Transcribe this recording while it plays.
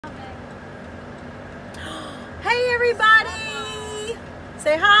Hey everybody!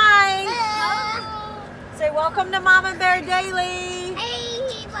 Say hi! Hello. Say welcome to Mama Bear Daily!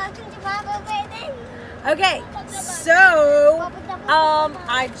 Hey, welcome to Mama Bear Daily. Okay, so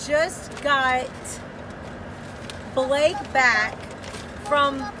I just got Blake back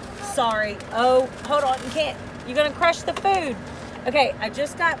from, sorry, oh, hold on, you're gonna crush the food. Okay, I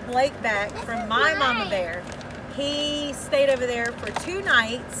just got Blake back from my Mama Bear. He stayed over there for 2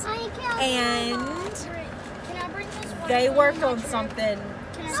 nights and they worked on something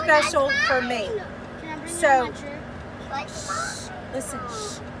special for me. So, listen,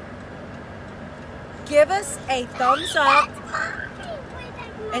 give us a thumbs up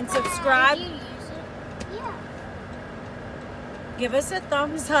and subscribe. Give us a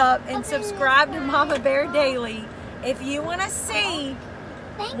thumbs up and subscribe to Mama Bear Daily if you want to see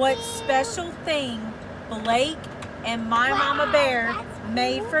what special thing Blake and my Mama Bear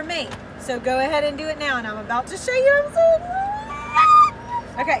made for me. So go ahead and do it now, and I'm about to show you. I'm so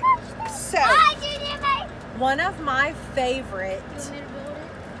excited. Okay, so one of my favorite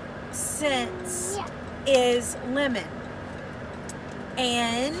scents is lemon.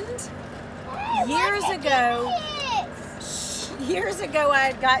 And years ago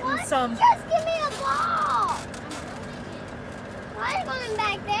I had gotten some. Just give me a ball. Why are you going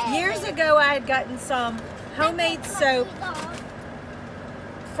back there? Years ago I had gotten some homemade soap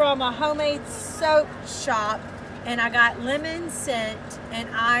from a homemade soap shop, and I got lemon scent and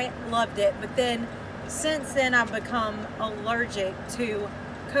I loved it. But then since then I've become allergic to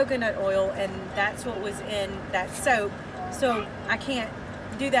coconut oil, and that's what was in that soap, so I can't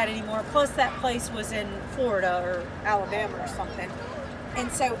do that anymore. Plus that place was in Florida or Alabama or something. And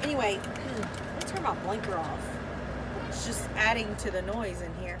so anyway, let me turn my blinker off. It's just adding to the noise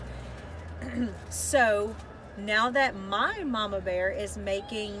in here. So now that my Mama Bear is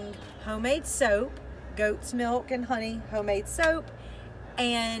making homemade soap, goat's milk and honey homemade soap,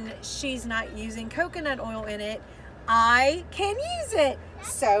 and she's not using coconut oil in it, I can use it.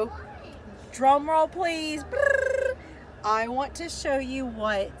 So drum roll please. I want to show you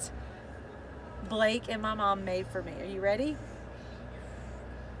what Blake and my mom made for me. Are you ready?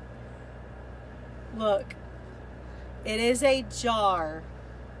 Look, it is a jar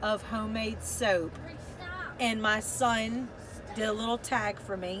of homemade soap, and my son did a little tag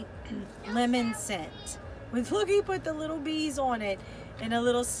for me, lemon scent. With, look, he put the little bees on it, and a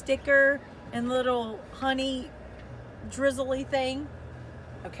little sticker, and little honey drizzly thing.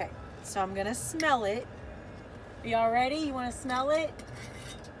 Okay, so I'm gonna smell it. Are y'all ready? You wanna smell it?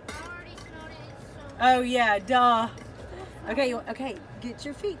 I already smelled it. Oh yeah, duh. Okay, okay, get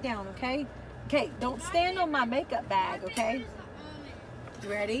your feet down, okay? Okay, don't stand on my makeup bag, okay? You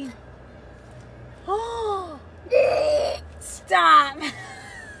ready? Oh, stop.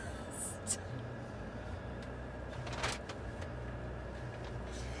 Stop.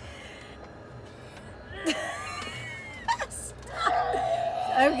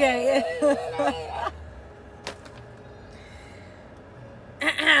 Okay.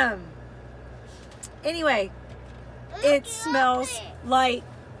 Anyway, it smells like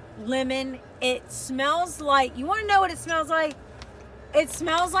lemon. It smells like, you want to know what it smells like? It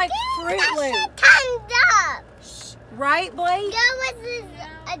smells like Fruit Loops. Right, Blake?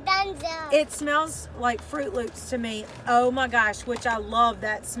 It smells like Fruit Loops to me. Oh my gosh, which I love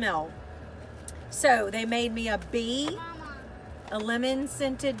that smell. So they made me a bee, a lemon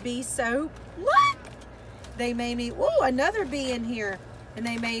scented bee soap. Look! They made me, ooh, another bee in here. And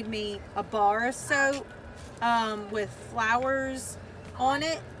they made me a bar of soap with flowers on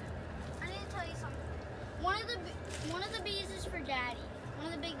it. I need to tell you something. One of the bees is for Daddy.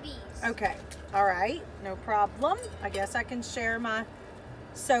 One of the big bees. Okay, all right, no problem. I guess I can share my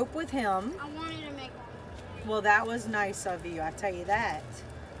soap with him. I wanted to make one. Well, that was nice of you, I tell you that.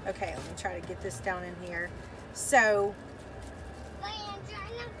 Okay, let me try to get this down in here. So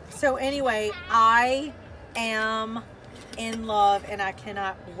anyway, I am in love and I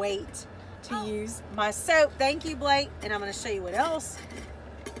cannot wait to use my soap. Thank you, Blake. And I'm going to show you what else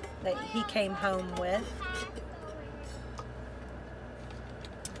that he came home with.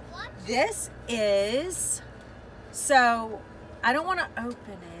 This is, so I don't want to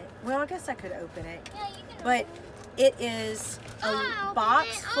open it. Well, I guess I could open it. But it is a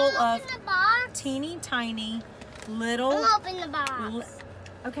box full of teeny tiny little. Open the box.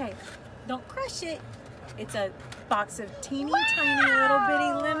 Okay, don't crush it. It's a box of teeny tiny little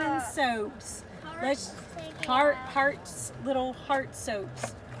bitty lemon soaps. Let's hearts, little heart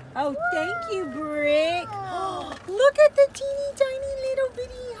soaps. Oh, thank you, Brick. Oh, look at the teeny tiny little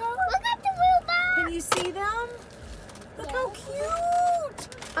bitty heart. Look at the real Can you see them? Look how cute.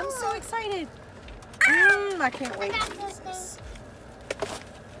 I'm so excited. I can't wait to use this.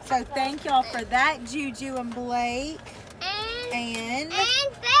 So thank y'all for that, Juju and Blake. And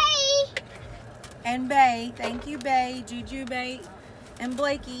Bay. And Bay. Thank you, Bay. Juju, Bay, and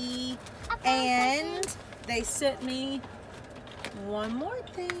Blakey. And they sent me one more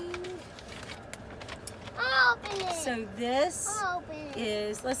thing. I'll open it. So this I'll open it.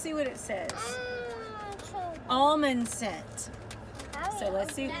 is, let's see what it says. Almond scent. So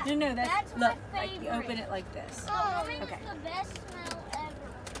let's see. No, that's look, like you open it like this. Okay. Okay. The best smell ever.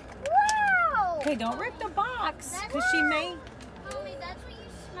 Wow. Okay, don't rip the box, because she may. Mommy, that's what you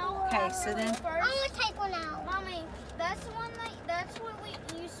smell. Okay, so then. I'm gonna take one out. Mommy, that's the one that's what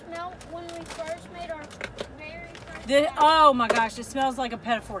you smelled when we first made our very first. Oh my gosh, it smells like a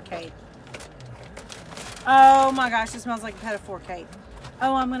Petit-Four cake. Oh my gosh, it smells like a Petit-Four cake.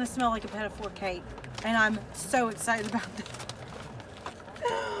 Oh, I'm gonna smell like a Petit-Four cake, and I'm so excited about this.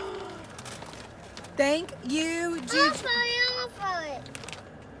 Thank you, Juju. I'll throw it.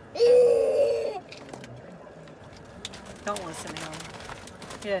 Don't listen to him.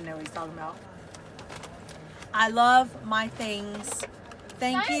 He doesn't know what he's talking about. I love my things.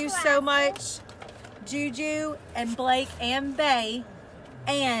 Thank you so much, Juju and Blake and Bay.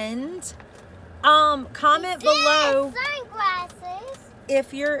 And comment below Sunglasses.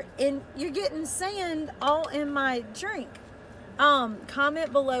 if you're getting sand all in my drink.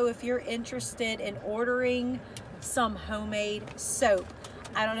 Comment below if you're interested in ordering some homemade soap.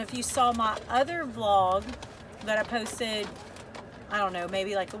 I don't know if you saw my other vlog that I posted, I don't know,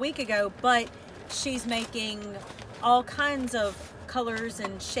 maybe like a week ago, but she's making all kinds of colors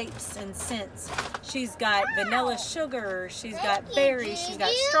and shapes and scents. She's got vanilla sugar, she's got berry, she's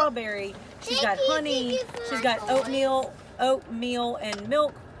got strawberry, she's got honey, she's got oatmeal and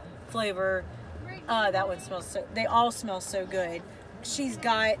milk flavor. That one smells so, they all smell so good. She's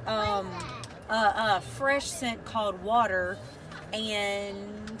got a fresh scent called water,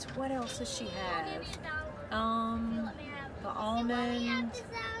 and what else does she have? The almond.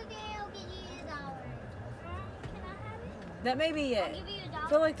 That may be it. I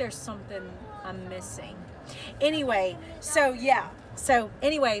feel like there's something I'm missing. Anyway, so yeah. So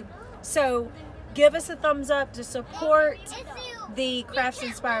anyway, so give us a thumbs up to support the Crafts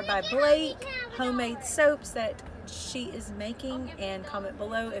Inspired by Blake homemade soaps that she is making, and comment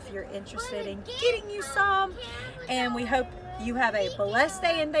below if you're interested in getting you some. And we hope you have a blessed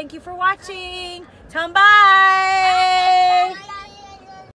day, and thank you for watching. Tell them bye.